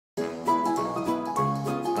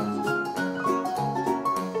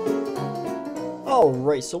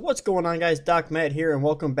Alright, so what's going on, guys? Doc Matt here, and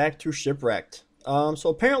welcome back to Shipwrecked. So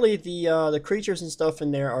apparently the creatures and stuff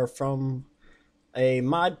in there are from a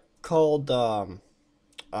mod called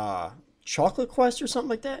Chocolate Quest or something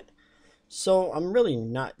like that. So I'm really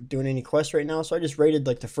not doing any quests right now, so I just raided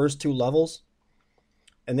like the first two levels.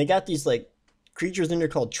 And they got these like creatures in there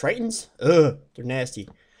called Tritons. Ugh, they're nasty.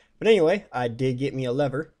 But anyway, I did get me a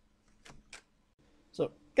lever.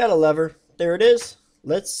 So, got a lever. There it is.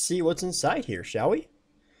 Let's see what's inside here, shall we?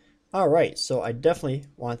 Alright, so I definitely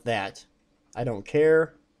want that. I don't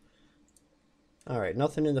care. Alright,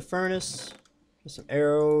 nothing in the furnace. Just some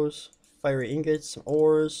arrows, fiery ingots, some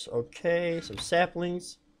ores. Okay, some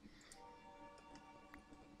saplings.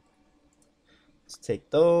 Let's take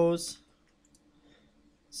those.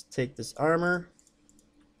 Let's take this armor.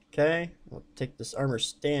 Okay, we'll take this armor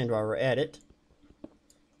stand while we're at it.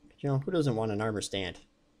 You know, who doesn't want an armor stand?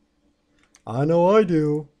 I know I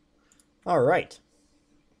do. Alright.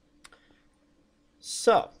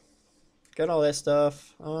 So, got all that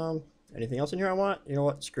stuff. Anything else in here I want? You know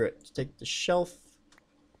what? Screw it. Let's take the shelf.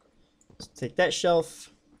 Let's take that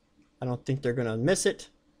shelf. I don't think they're gonna miss it.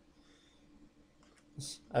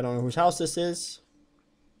 I don't know whose house this is.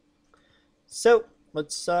 So,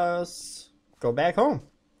 let's go back home.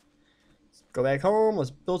 Let's go back home. Let's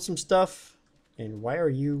build some stuff. And why are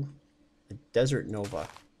you a desert nova?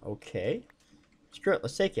 Okay. Screw it,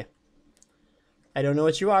 let's take you. I don't know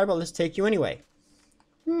what you are, but let's take you anyway.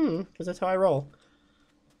 Because that's how I roll.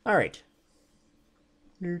 Alright.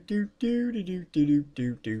 This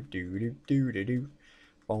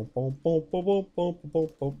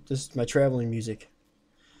is my traveling music.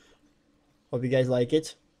 Hope you guys like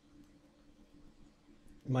it.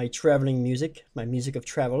 My traveling music. My music of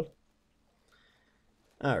travel.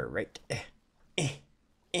 Alright.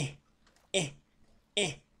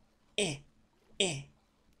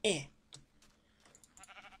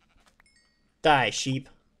 Die, sheep.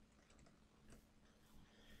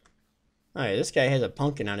 Alright, this guy has a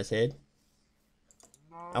pumpkin on his head.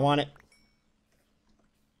 I want it.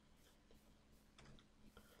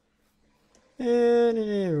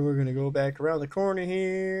 And we're gonna go back around the corner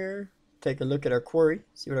here. Take a look at our quarry.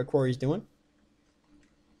 See what our quarry's doing.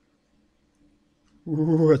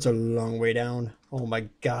 Ooh, that's a long way down. Oh my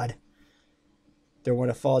god. Don't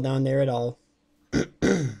want to fall down there at all.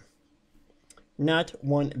 Not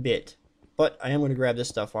one bit. But I am going to grab this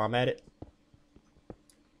stuff while I'm at it.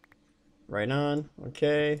 Right on.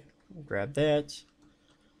 Okay. We'll grab that.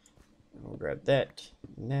 We'll grab that.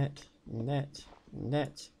 And that. And that. And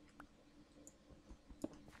that.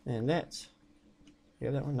 And that. You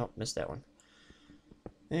have that one? Nope, missed that one.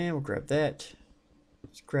 And we'll grab that.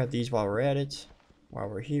 Let's grab these while we're at it. While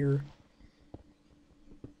we're here.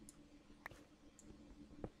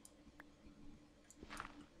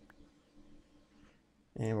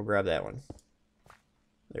 And we'll grab that one.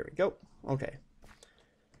 There we go. Okay.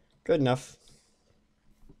 Good enough.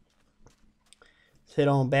 Let's head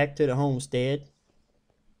on back to the homestead.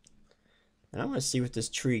 And I'm going to see what this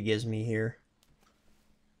tree gives me here.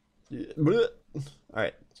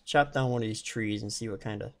 Alright. Let's chop down one of these trees and see what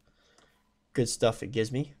kind of good stuff it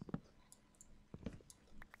gives me.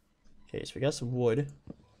 Okay, so we got some wood.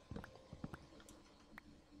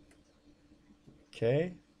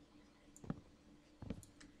 Okay.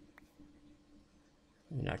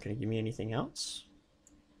 You're not going to give me anything else.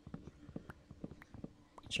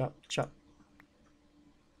 Chop, chop.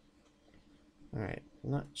 Alright,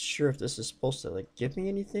 I'm not sure if this is supposed to like give me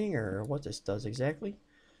anything or what this does exactly.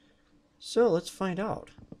 So let's find out.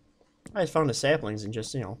 I just found the saplings and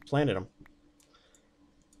just, you know, planted them.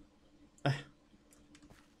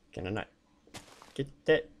 Can I not get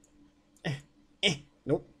that?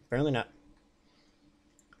 Nope, apparently not.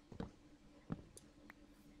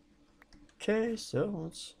 Okay, so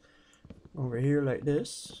let's over here like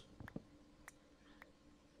this.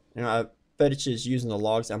 You know, I bet it's just using the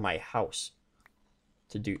logs on my house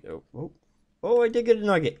to do. Oh, I did get a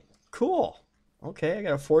nugget. Cool. Okay, I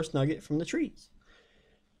got a force nugget from the trees.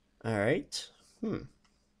 All right.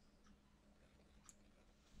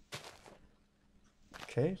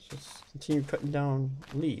 Okay, so let's continue cutting down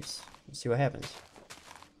leaves. Let's see what happens.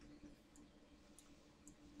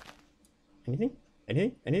 Anything?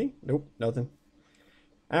 Anything? Anything? Nope, nothing.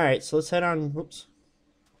 Alright, so let's head on. Whoops.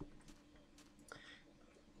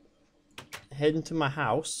 Head into my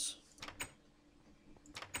house.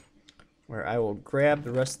 Where I will grab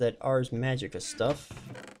the rest of that Ars Magica stuff.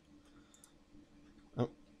 Oh,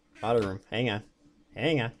 out of room. Hang on.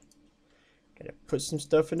 Hang on. Gotta put some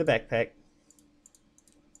stuff in the backpack.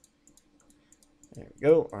 There we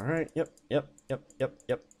go. Alright. Yep.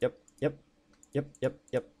 Yep, yep,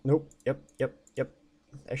 yep. Nope. Yep, yep, yep.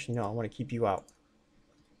 Actually, no, I want to keep you out.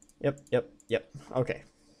 Yep, yep, yep. Okay.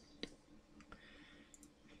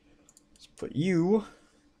 Let's put you.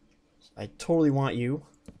 I totally want you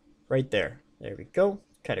right there. There we go.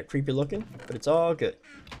 Kind of creepy looking, but it's all good.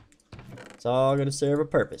 It's all going to serve a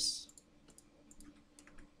purpose.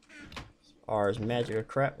 Ours magical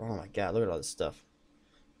crap. Oh my god, look at all this stuff.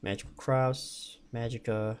 Magical cross,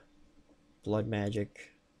 magica, blood magic.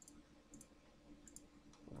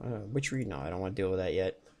 Witchery? No, I don't want to deal with that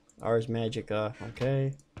yet. Ars Magica,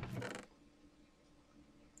 okay.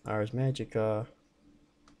 Ars Magica.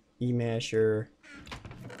 E-Masher.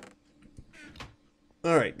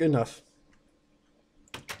 Alright, good enough.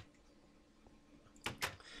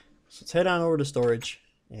 So let's head on over to storage.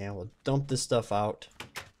 And we'll dump this stuff out.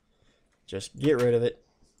 Just get rid of it.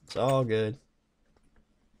 It's all good.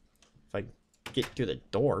 If I get through the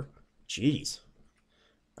door. Jeez.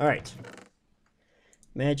 Alright.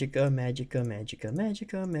 Magica, Magica, Magica,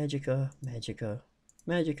 Magica, Magica, Magica,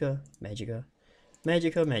 Magica, Magica,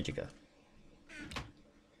 Magica, Magica.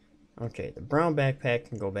 Okay, the brown backpack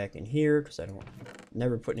can go back in here because I don't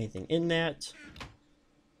never put anything in that.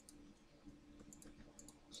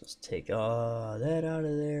 So let's take that out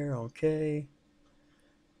of there. Okay.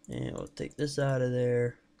 And we'll take this out of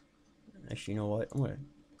there. Actually, you know what? I'm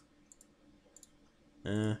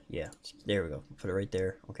gonna yeah, there we go. Put it right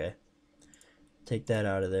there. Okay. Take that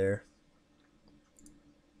out of there.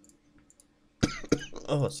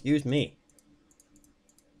 Oh, excuse me.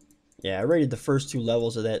 Yeah, I rated the first 2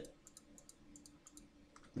 levels of that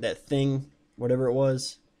thing, whatever it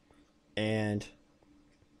was, and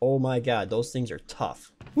oh my god, those things are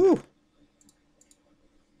tough. Woo!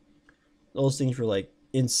 Those things were like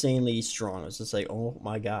insanely strong. It's just like, oh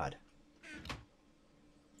my god.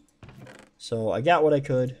 So I got what I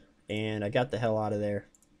could, and I got the hell out of there.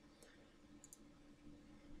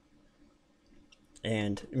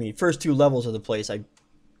 And I mean, first 2 levels of the place, I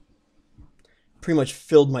pretty much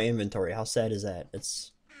filled my inventory. How sad is that?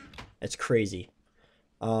 It's crazy.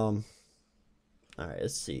 All right,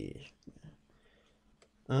 let's see.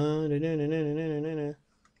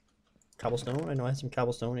 Cobblestone. I know I had some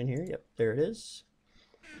cobblestone in here. Yep, there it is.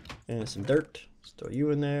 And some dirt. Let's throw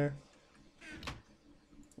you in there.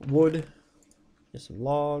 Wood. Get some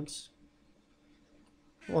logs.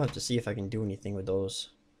 We'll have to see if I can do anything with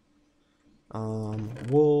those.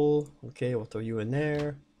 Wool. Okay, we'll throw you in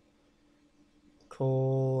there.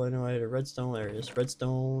 Coal. I know I had a redstone. There it is.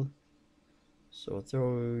 Redstone. So we'll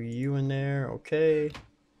throw you in there. Okay.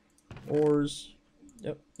 Ores.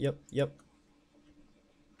 Yep, yep, yep.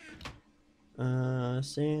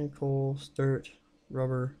 Sand, coal, dirt,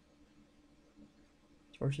 rubber,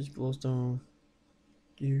 torches, glowstone,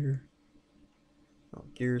 gear. Oh,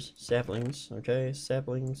 gears, saplings. Okay,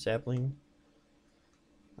 sapling, sapling.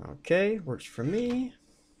 Okay, works for me.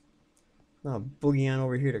 Now boogie on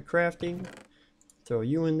over here to crafting. Throw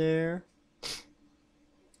you in there.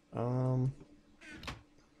 I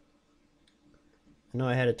know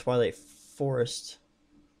I had a Twilight Forest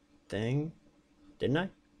thing, didn't I?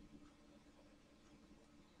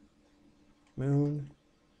 Moon,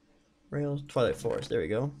 rails, Twilight Forest. There we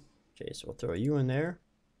go. Okay, so we'll throw you in there.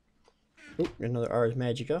 Oop, another Ars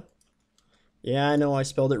Magica. Yeah, I know I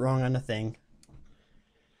spelled it wrong on the thing.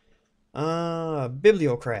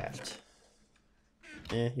 Bibliocraft.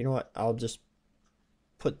 You know what? I'll just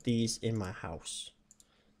put these in my house.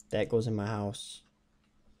 That goes in my house.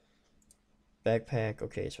 Backpack.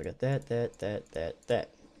 Okay, so I got that.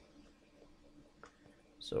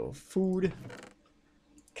 So food.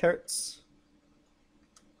 Carrots.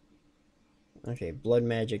 Okay, blood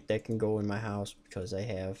magic, that can go in my house because I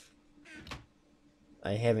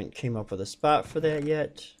haven't came up with a spot for that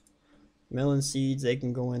yet. Melon seeds, they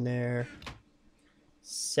can go in there.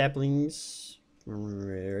 Saplings,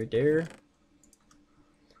 right there.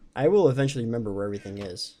 I will eventually remember where everything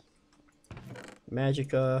is.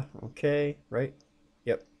 Magica, okay, right?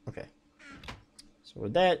 Yep, okay. So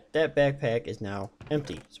with that backpack is now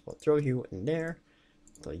empty. So we'll throw you in there.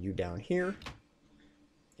 Throw you down here.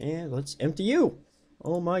 And let's empty you.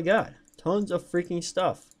 Oh my god. Tons of freaking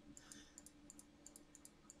stuff.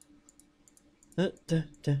 Okay.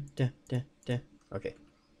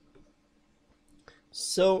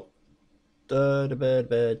 So,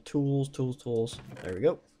 tools. There we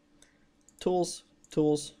go. Tools.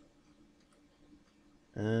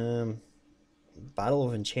 Bottle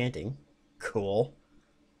of enchanting. Cool.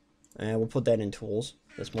 And we'll put that in tools.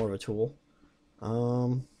 That's more of a tool.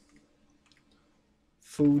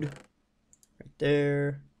 Food. Right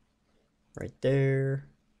there.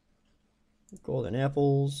 Golden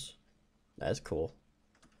apples. That's cool.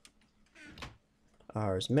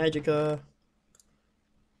 Ars Magica.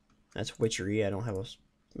 That's witchery. I don't have a...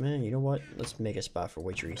 Man, you know what? Let's make a spot for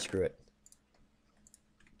witchery. Screw it.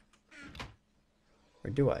 Or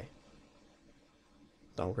do I?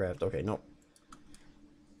 Tropicraft. Okay, nope.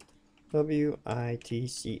 Witchery.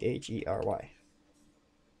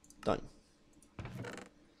 Done.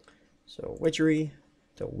 So witchery.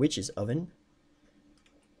 The witch's oven.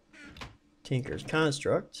 Tinker's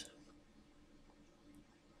construct.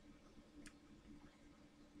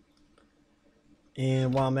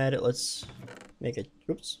 And while I'm at it, let's make a...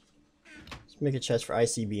 Oops. Let's make a chest for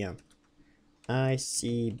ICBM.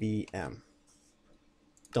 ICBM.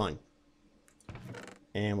 Done.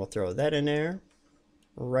 And we'll throw that in there.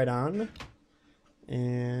 Right on.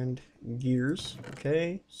 And gears.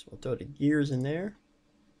 Okay. So we'll throw the gears in there.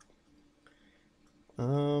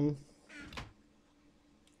 Oh,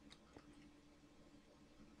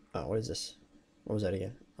 what is this? What was that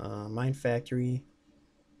again? Mine Factory.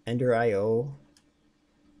 Ender IO.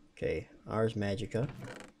 Okay. Ars Magica.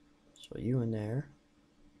 So you in there.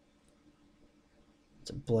 It's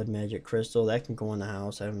a blood magic crystal. That can go in the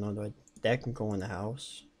house. I don't know. That can go in the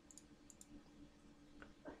house.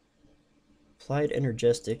 Applied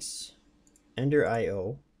Energetics. Ender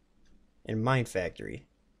IO. And Mine Factory.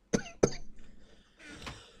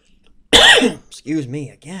 Excuse me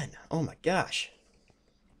again. Oh my gosh.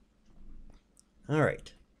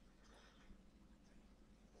 Alright.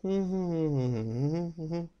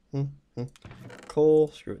 Coal.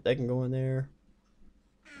 Screw it. That can go in there.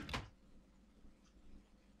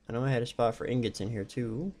 I know I had a spot for ingots in here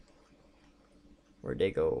too. Where'd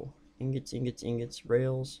they go? Ingots, ingots, ingots,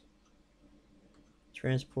 rails.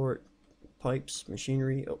 Transport, pipes,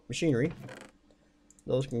 machinery. Oh, machinery.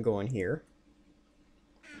 Those can go in here.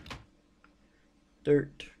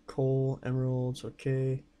 Dirt, coal, emeralds,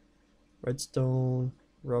 okay. Redstone,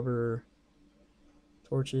 rubber,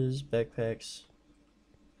 torches, backpacks,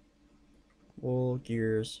 wool,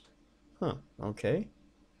 gears. Huh, okay.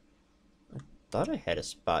 I thought I had a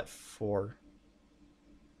spot for...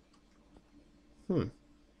 What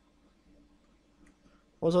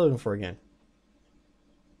was I looking for again?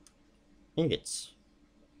 Ingots.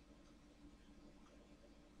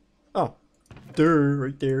 Oh, there,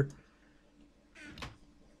 right there.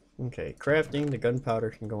 Okay, crafting, the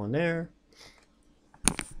gunpowder can go in there.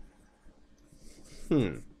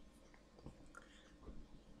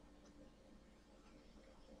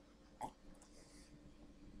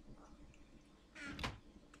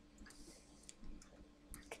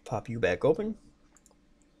 Pop you back open.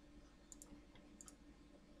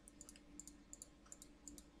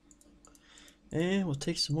 And we'll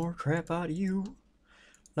take some more crap out of you.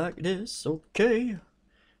 Like this, okay.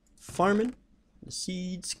 Farming. The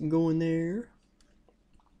seeds can go in there.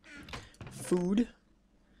 Food.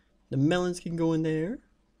 The melons can go in there.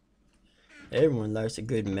 Everyone likes a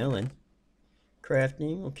good melon.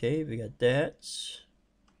 Crafting, okay, we got that.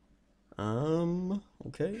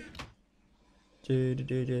 Okay.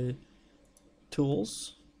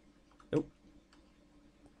 Tools. Oh.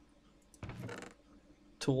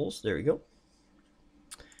 Tools, there we go.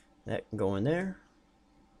 That can go in there.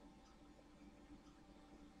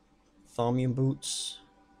 Thaumium boots.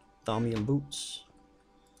 Thaumium boots.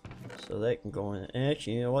 So that can go in.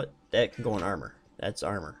 Actually, you know what? That can go in armor. That's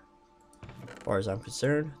armor. As far as I'm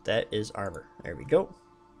concerned, that is armor. There we go.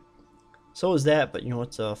 So is that, but you know,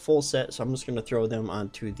 it's a full set, so I'm just going to throw them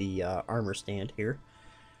onto the armor stand here.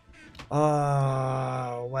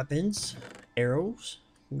 Weapons. Arrows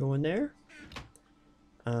can go in there.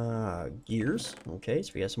 Gears. Okay,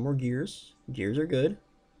 so we got some more gears. Gears are good.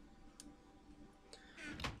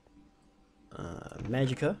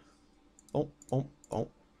 Magica. Bump, bump, bump,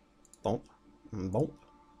 bump, bump,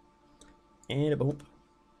 and a bump.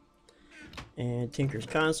 And Tinker's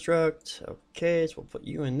Construct. Okay, so we'll put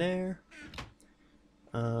you in there.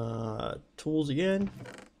 Tools again.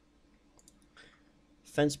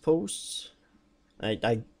 Fence posts.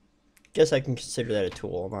 I guess I can consider that a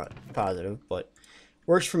tool. I'm not positive, but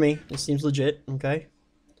works for me. It seems legit. Okay.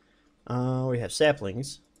 We have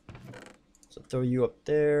saplings. So throw you up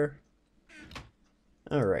there.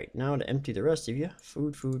 Alright, now to empty the rest of you.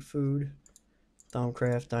 Food, food, food.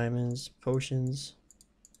 Throwcraft, diamonds, potions.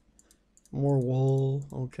 More wool.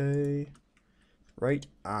 Okay. Right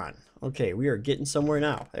on. Okay, we are getting somewhere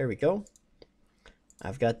now. There we go.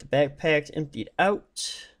 I've got the backpacks emptied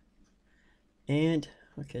out. And,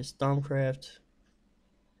 okay, Stormcraft.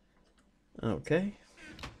 Okay.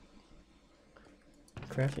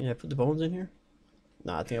 Crafting, did I put the bones in here?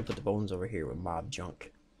 No, I think I put the bones over here with mob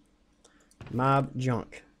junk. Mob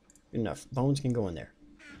junk. Good enough. Bones can go in there.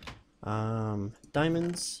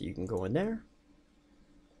 Diamonds, you can go in there.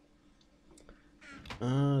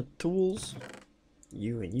 Tools.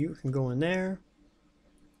 You and you can go in there.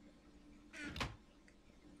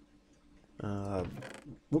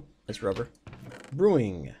 Whoop, that's rubber.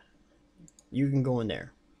 Brewing. You can go in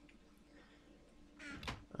there.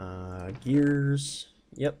 Gears.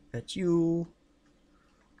 Yep, that's you.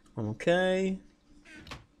 Okay.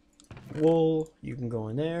 Wool. You can go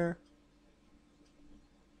in there.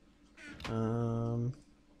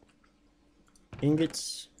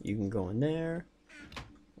 Ingots. You can go in there.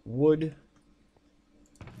 Wood.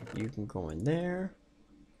 You can go in there.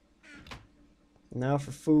 Now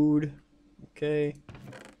for food. Okay.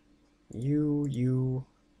 You, and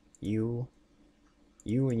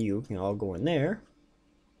you can all go in there.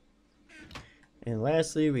 And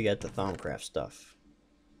lastly, we got the Tropicraft stuff.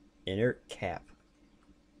 Inert cap.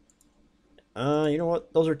 You know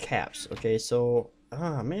what? Those are caps. Okay, so...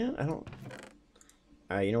 man, I don't...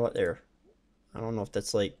 Alright, you know what? There. I don't know if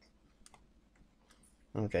that's like...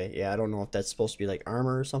 Okay, yeah, I don't know if that's supposed to be like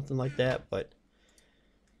armor or something like that, but...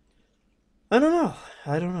 I don't know.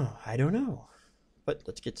 I don't know. But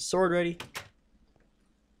let's get the sword ready.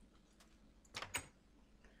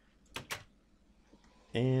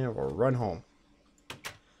 And we'll run home.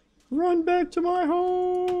 Run back to my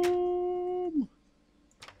home!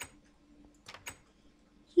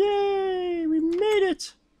 Yay! We made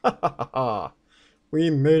it! Ha ha ha ha! We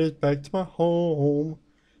made it back to my home.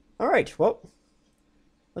 Alright, well,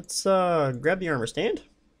 let's grab the armor stand.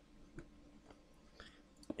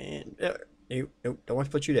 And, nope, don't want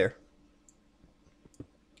to put you there.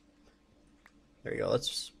 There we go.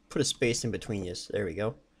 Let's put a space in between you. There we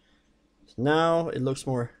go. So now it looks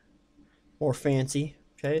more fancy.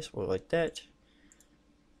 Okay, so we'll like that.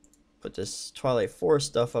 Put this Twilight Forest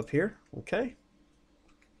stuff up here. Okay.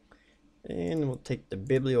 And we'll take the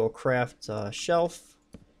Bibliocraft shelf.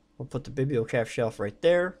 We'll put the Bibliocraft shelf right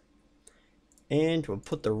there. And we'll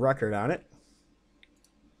put the record on it.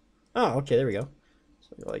 Oh, okay, there we go.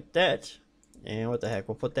 So like that. And what the heck,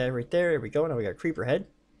 we'll put that right there. There we go. Now we got a creeper head.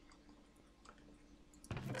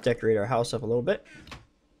 Decorate our house up a little bit.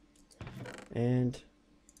 And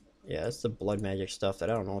yeah, that's the blood magic stuff that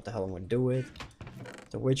I don't know what the hell I'm going to do with.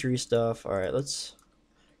 The witchery stuff. Alright, let's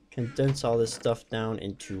condense all this stuff down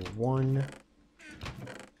into one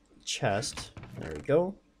chest. There we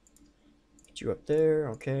go. Get you up there.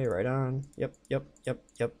 Okay, right on. Yep.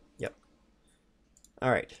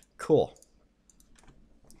 Alright, cool.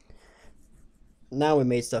 Now we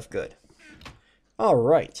made stuff good.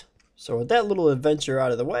 Alright, so with that little adventure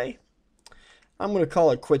out of the way, I'm going to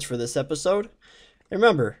call it quits for this episode. And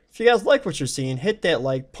remember, if you guys like what you're seeing, hit that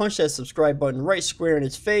like, punch that subscribe button right square in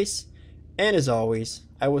its face. And as always,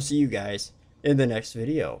 I will see you guys in the next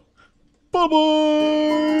video.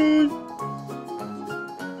 Bye-bye!